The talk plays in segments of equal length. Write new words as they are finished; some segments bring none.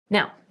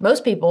Now,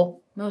 most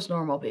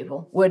normal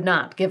people, would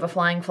not give a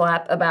flying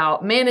flap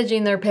about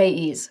managing their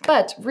payees.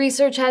 But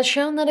research has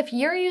shown that if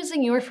you're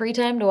using your free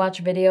time to watch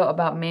a video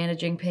about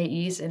managing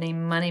payees in a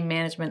money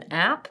management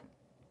app,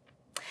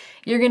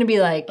 you're gonna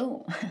be like,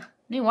 oh,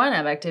 new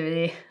YNAB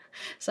activity,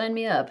 sign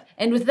me up.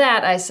 And with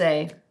that, I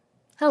say,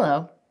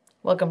 hello,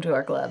 welcome to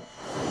our club.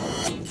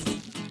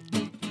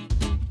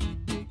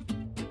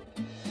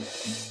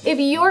 If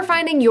you're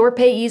finding your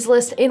payees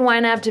list in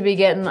YNAB to be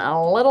getting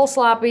a little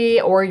sloppy,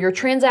 or your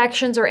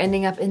transactions are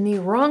ending up in the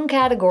wrong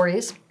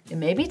categories, it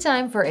may be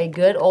time for a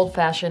good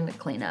old-fashioned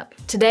cleanup.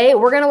 Today,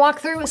 we're gonna walk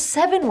through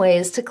 7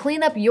 ways to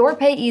clean up your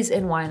payees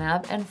in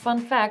YNAB, and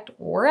fun fact,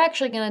 we're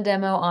actually gonna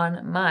demo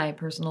on my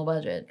personal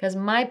budget, because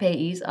my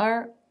payees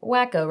are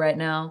wacko right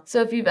now.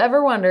 So if you've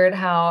ever wondered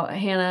how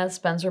Hannah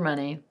spends her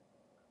money,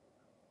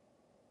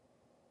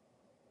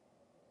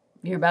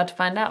 you're about to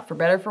find out. For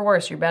better or for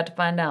worse, you're about to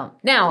find out.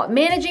 Now,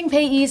 managing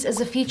payees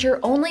is a feature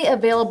only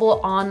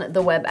available on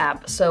the web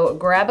app. So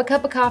grab a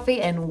cup of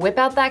coffee and whip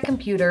out that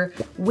computer.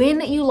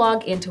 When you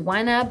log into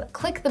YNAB,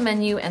 click the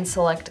menu and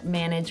select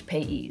Manage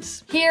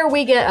Payees. Here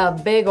we get a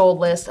big old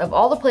list of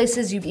all the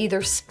places you've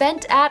either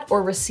spent at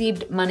or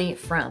received money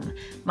from.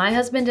 My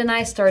husband and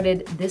I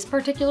started this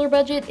particular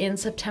budget in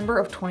September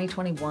of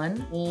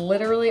 2021,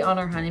 literally on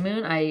our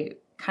honeymoon. I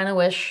kind of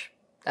wish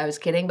I was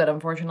kidding, but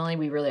unfortunately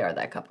we really are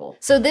that couple.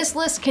 So this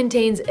list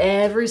contains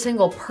every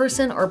single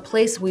person or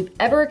place we've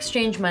ever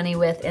exchanged money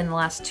with in the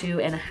last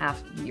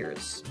 2.5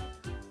 years.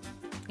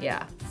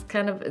 Yeah,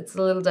 it's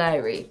a little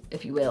diary,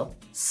 if you will.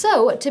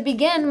 So to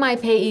begin my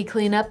payee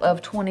cleanup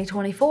of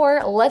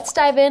 2024, let's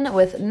dive in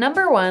with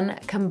number 1,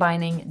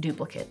 combining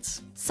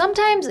duplicates.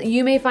 Sometimes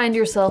you may find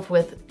yourself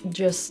with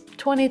just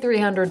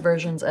 2,300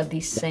 versions of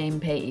the same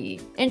payee.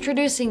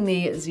 Introducing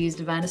the Z's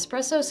Divine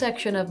Espresso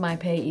section of my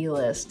payee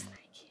list.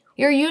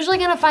 You're usually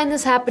gonna find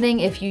this happening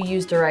if you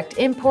use direct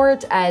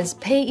import, as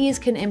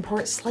payees can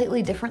import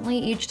slightly differently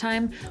each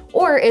time,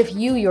 or if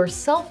you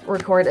yourself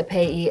record a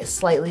payee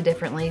slightly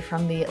differently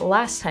from the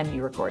last time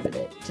you recorded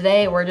it.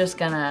 Today, we're just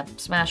gonna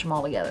smash them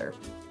all together.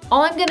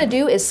 All I'm gonna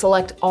do is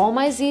select all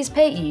my Z's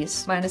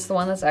payees, minus the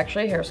one that's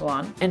actually a hair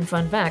salon. And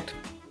fun fact,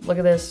 look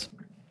at this.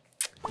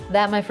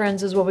 That, my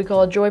friends, is what we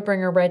call a joy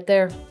bringer right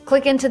there.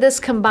 Click into this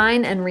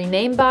combine and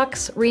rename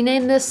box.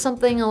 Rename this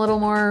something a little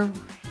more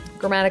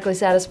grammatically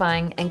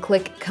satisfying and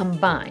click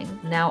combine.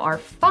 Now our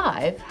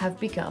 5 have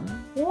become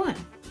 1.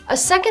 A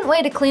second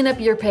way to clean up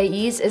your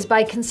payees is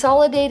by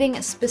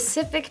consolidating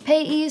specific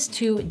payees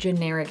to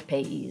generic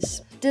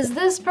payees. Does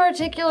this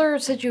particular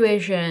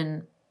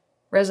situation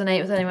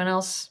resonate with anyone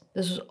else?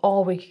 This was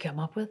all we could come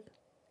up with.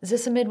 Is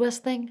this a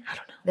Midwest thing? I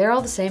don't know. They're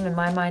all the same in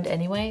my mind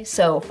anyway,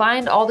 so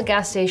find all the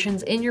gas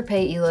stations in your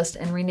payee list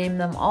and rename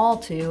them all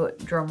to,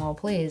 drumroll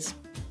please,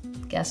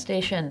 gas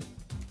station.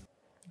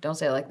 Don't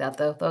say it like that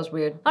though, that was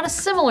weird. On a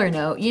similar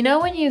note, you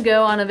know when you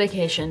go on a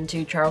vacation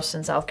to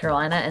Charleston, South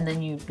Carolina, and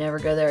then you never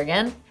go there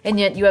again? And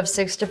yet you have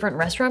 6 different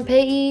restaurant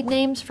payee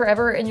names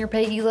forever in your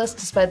payee list,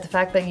 despite the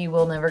fact that you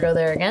will never go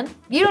there again?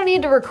 You don't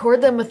need to record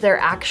them with their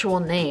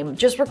actual name.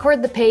 Just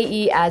record the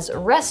payee as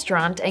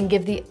restaurant and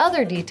give the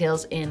other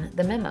details in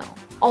the memo.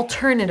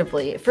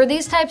 Alternatively, for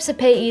these types of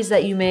payees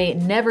that you may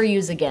never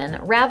use again,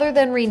 rather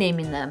than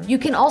renaming them, you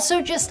can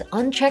also just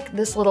uncheck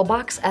this little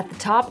box at the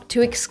top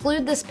to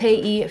exclude this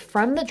payee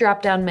from the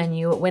drop-down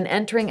menu when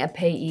entering a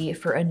payee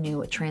for a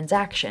new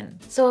transaction.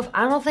 So if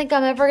I don't think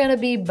I'm ever gonna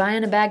be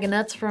buying a bag of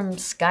nuts from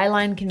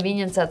Skyline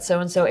Convenience at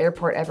so-and-so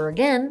airport ever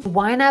again,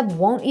 YNAB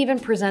won't even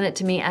present it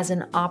to me as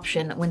an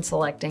option when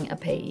selecting a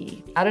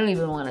payee. I don't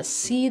even wanna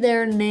see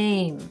their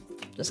name.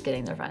 Just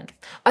kidding, they're fine.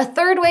 A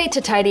third way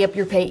to tidy up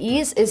your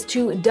payees is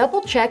to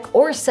double check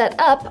or set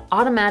up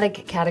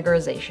automatic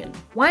categorization.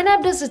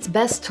 YNAB does its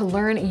best to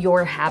learn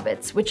your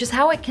habits, which is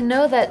how it can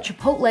know that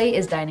Chipotle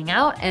is dining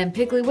out and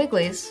Piggly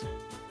Wiggly's,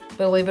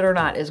 believe it or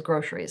not, is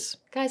groceries.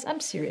 Guys, I'm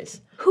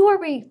serious. Who are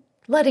we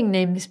letting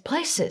name these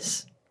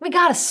places? We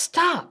gotta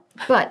stop.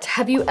 But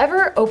have you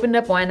ever opened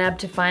up YNAB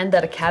to find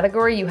that a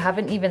category you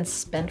haven't even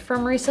spent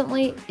from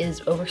recently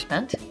is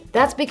overspent?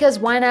 That's because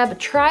YNAB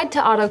tried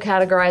to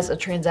auto-categorize a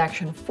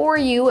transaction for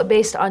you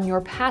based on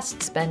your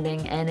past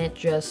spending, and it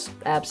just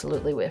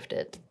absolutely whiffed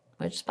it.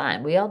 Which is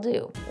fine, we all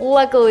do.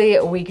 Luckily,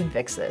 we can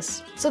fix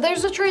this. So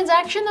there's a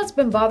transaction that's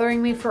been bothering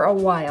me for a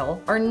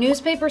while. Our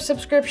newspaper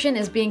subscription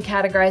is being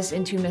categorized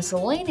into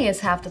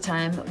miscellaneous half the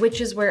time, which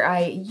is where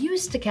I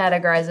used to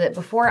categorize it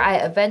before I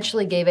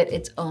eventually gave it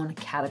its own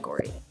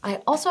category.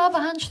 I also have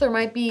a hunch there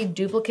might be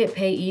duplicate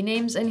payee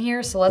names in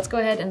here, so let's go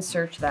ahead and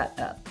search that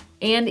up.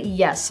 And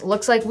yes,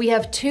 looks like we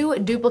have 2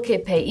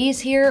 duplicate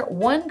payees here,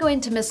 one going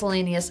to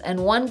miscellaneous and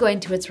one going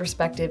to its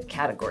respective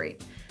category.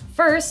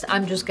 First,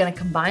 I'm just gonna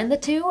combine the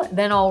 2,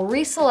 then I'll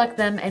reselect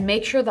them and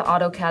make sure the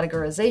auto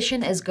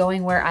categorization is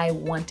going where I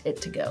want it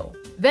to go.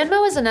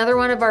 Venmo is another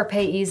one of our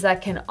payees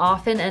that can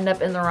often end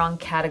up in the wrong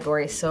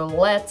category, so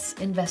let's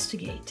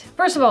investigate.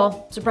 First of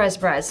all, surprise,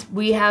 surprise,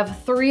 we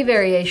have 3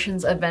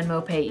 variations of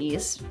Venmo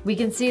payees. We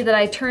can see that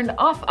I turned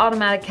off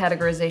automatic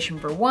categorization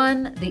for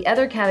one, the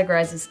other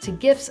categorizes to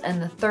gifts, and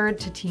the third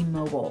to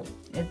T-Mobile.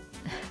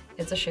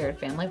 it's a shared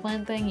family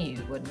plan thing,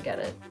 you wouldn't get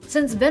it.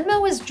 Since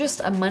Venmo is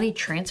just a money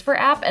transfer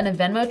app and a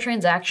Venmo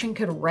transaction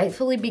could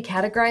rightfully be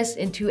categorized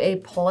into a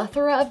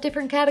plethora of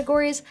different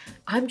categories,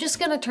 I'm just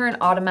gonna turn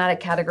automatic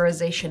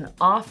categorization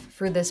off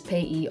for this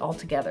payee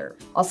altogether.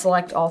 I'll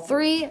select all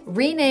three,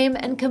 rename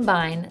and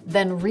combine,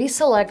 then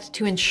reselect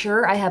to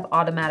ensure I have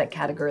automatic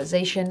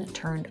categorization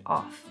turned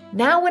off.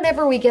 Now,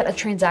 whenever we get a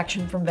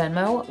transaction from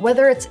Venmo,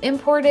 whether it's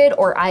imported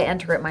or I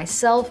enter it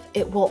myself,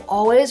 it will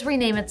always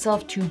rename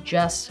itself to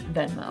just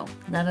Venmo.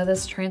 None of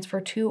this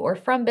transfer to or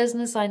from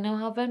business. I know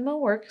how Venmo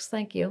works,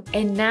 thank you.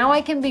 And now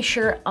I can be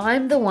sure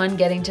I'm the one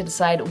getting to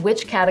decide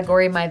which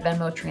category my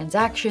Venmo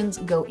transactions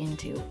go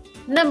into.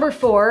 Number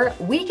 4,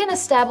 we can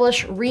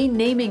establish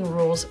renaming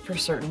rules for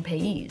certain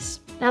payees.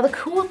 Now, the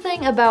cool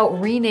thing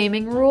about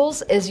renaming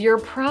rules is you're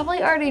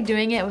probably already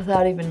doing it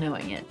without even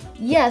knowing it.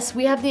 Yes,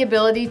 we have the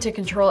ability to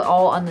control it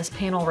all on this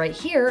panel right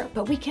here,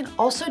 but we can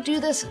also do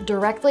this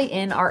directly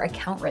in our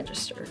account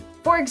register.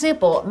 For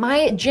example,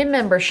 my gym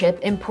membership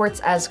imports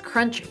as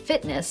Crunch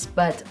Fitness,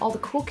 but all the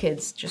cool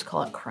kids just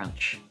call it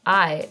Crunch.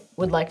 I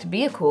would like to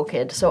be a cool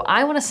kid, so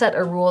I want to set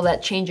a rule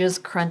that changes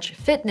Crunch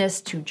Fitness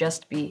to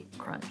just be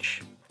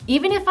Crunch.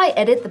 Even if I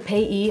edit the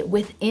payee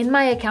within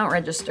my account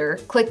register,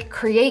 click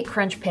Create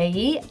Crunch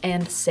Payee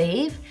and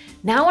save,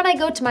 now when I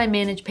go to my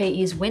Manage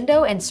Payees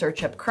window and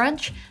search up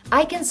Crunch,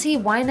 I can see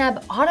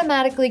YNAB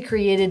automatically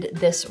created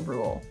this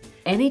rule.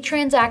 Any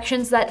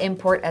transactions that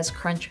import as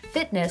Crunch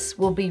Fitness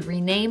will be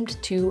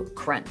renamed to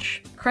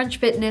Crunch. Crunch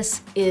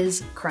Fitness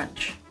is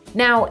Crunch.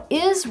 Now,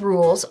 is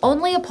rules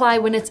only apply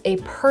when it's a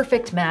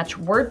perfect match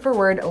word for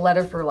word,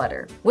 letter for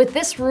letter. With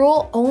this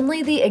rule,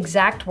 only the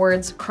exact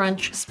words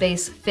crunch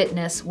space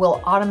fitness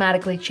will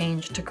automatically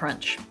change to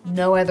crunch.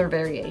 No other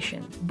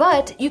variation.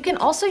 But you can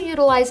also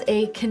utilize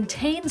a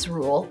contains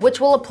rule, which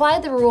will apply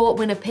the rule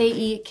when a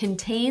payee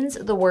contains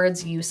the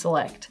words you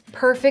select.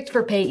 Perfect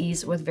for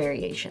payees with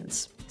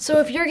variations. So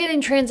if you're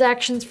getting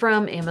transactions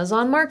from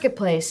Amazon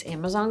Marketplace,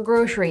 Amazon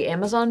Grocery,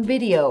 Amazon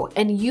Video,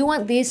 and you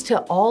want these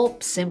to all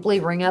simply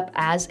ring up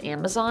as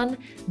Amazon,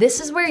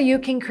 this is where you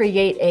can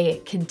create a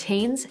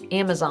contains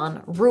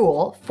Amazon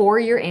rule for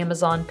your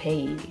Amazon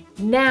payee.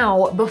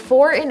 Now,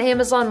 before an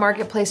Amazon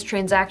Marketplace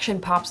transaction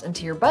pops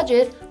into your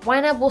budget,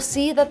 YNAB will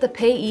see that the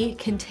payee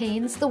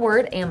contains the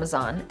word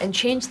Amazon and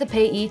change the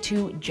payee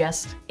to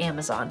just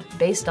Amazon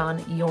based on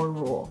your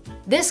rule.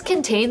 This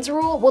contains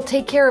rule will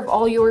take care of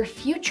all your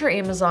future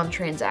Amazon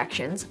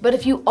transactions, but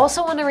if you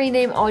also want to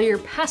rename all your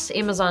past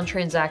Amazon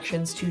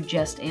transactions to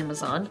just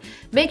Amazon,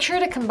 make sure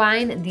to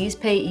combine these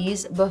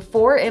payees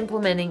before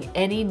implementing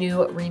any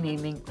new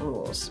renaming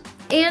rules.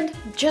 And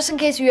just in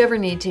case you ever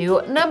need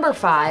to, number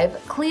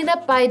 5, clean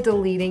up by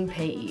deleting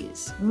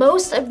payees.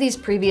 Most of these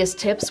previous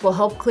tips will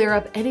help clear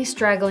up any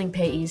straggling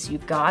payees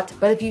you've got,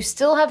 but if you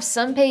still have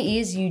some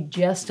payees you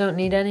just don't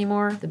need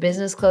anymore, the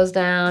business closed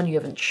down, you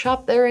haven't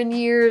shopped there in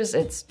years,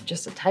 it's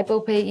just a typo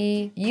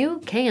payee, you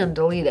can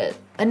delete it.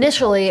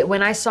 Initially,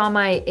 when I saw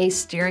my Ace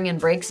steering and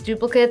brakes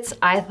duplicates,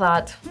 I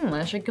thought,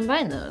 I should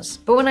combine those.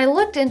 But when I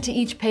looked into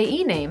each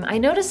payee name, I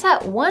noticed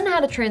that one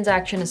had a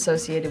transaction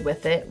associated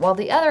with it, while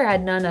the other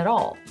had none at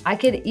all. I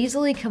could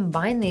easily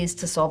combine these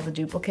to solve the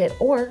duplicate,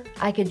 or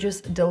I could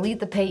just delete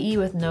the payee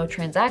with no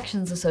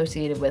transactions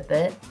associated with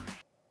it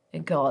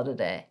and call it a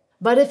day.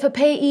 But if a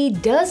payee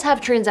does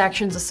have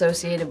transactions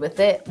associated with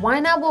it,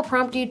 YNAB will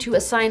prompt you to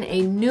assign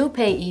a new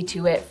payee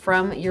to it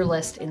from your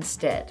list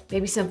instead.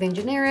 Maybe something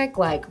generic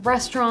like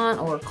restaurant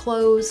or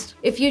closed.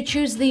 If you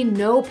choose the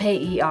no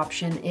payee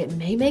option, it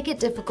may make it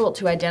difficult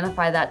to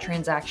identify that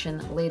transaction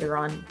later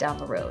on down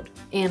the road.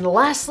 And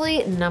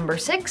lastly, number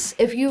 6,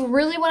 if you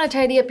really want to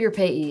tidy up your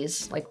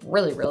payees, like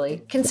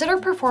really, consider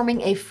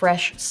performing a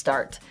fresh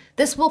start.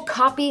 This will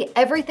copy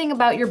everything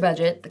about your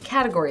budget, the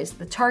categories,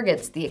 the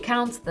targets, the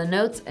accounts, the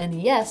notes, and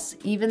yes,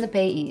 even the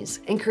payees,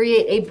 and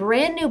create a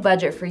brand new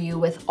budget for you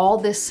with all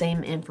this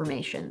same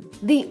information.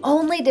 The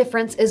only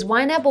difference is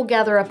YNAB will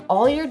gather up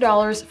all your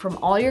dollars from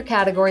all your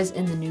categories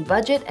in the new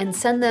budget and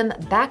send them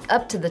back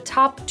up to the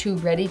top to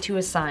ready to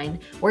assign,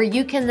 where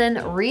you can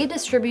then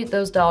redistribute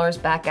those dollars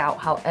back out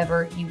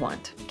however you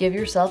want. Give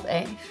yourself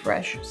a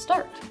fresh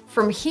start.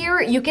 From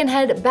here, you can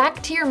head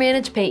back to your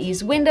Manage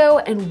Payees window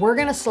and we're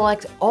gonna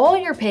select all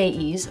your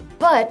payees,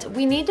 but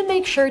we need to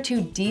make sure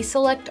to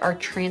deselect our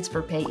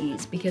transfer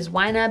payees because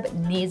YNAB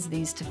needs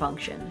these to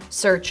function.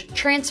 Search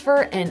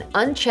transfer and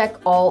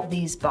uncheck all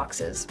these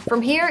boxes.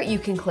 From here, you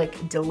can click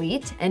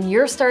delete and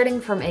you're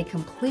starting from a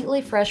completely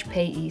fresh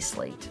payee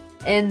slate.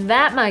 And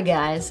that, my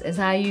guys, is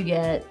how you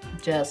get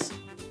just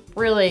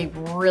really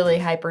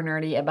hyper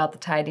nerdy about the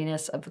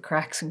tidiness of the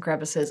cracks and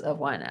crevices of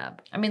YNAB.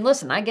 I mean,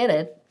 listen, I get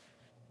it.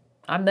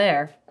 I'm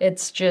there.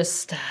 It's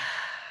just,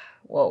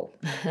 whoa.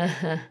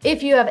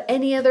 If you have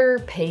any other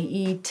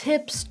payee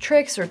tips,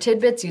 tricks, or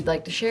tidbits you'd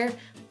like to share,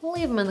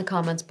 leave them in the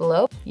comments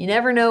below. You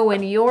never know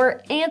when you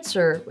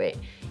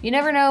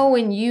never know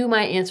when you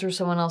might answer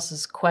someone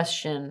else's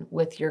question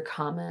with your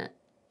comment.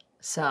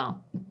 So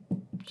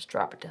just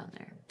drop it down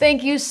there.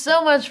 Thank you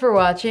so much for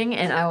watching,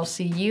 and I will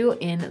see you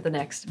in the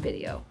next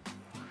video.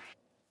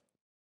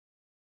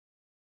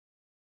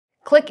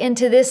 click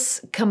into this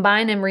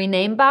combine and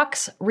rename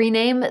box,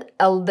 rename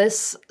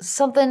this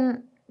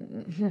something,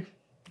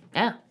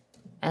 yeah.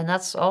 And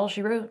that's all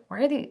she wrote.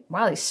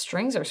 Wow, these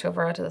strings are so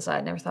far out to the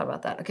side. Never thought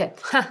about that. Okay,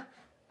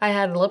 I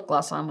had lip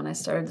gloss on when I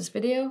started this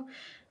video.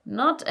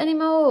 Not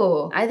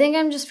anymore. I think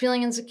I'm just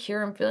feeling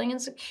insecure. I'm feeling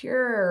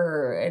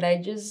insecure. And I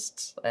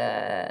just,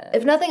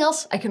 if nothing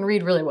else, I can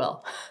read really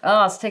well. Oh,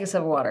 let's take a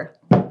sip of water.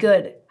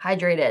 Good,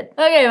 hydrated.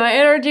 Okay, my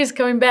energy is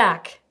coming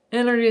back.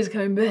 Energy is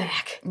coming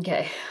back.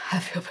 Okay, I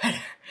feel better.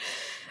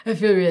 I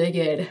feel really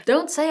good.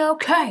 Don't say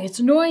okay, it's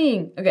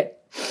annoying. Okay.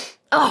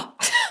 Oh,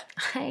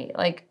 hey,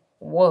 like,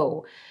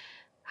 whoa.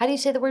 How do you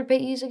say the word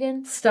payees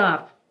again?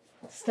 Stop.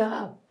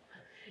 Stop.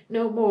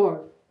 No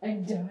more.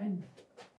 I'm done.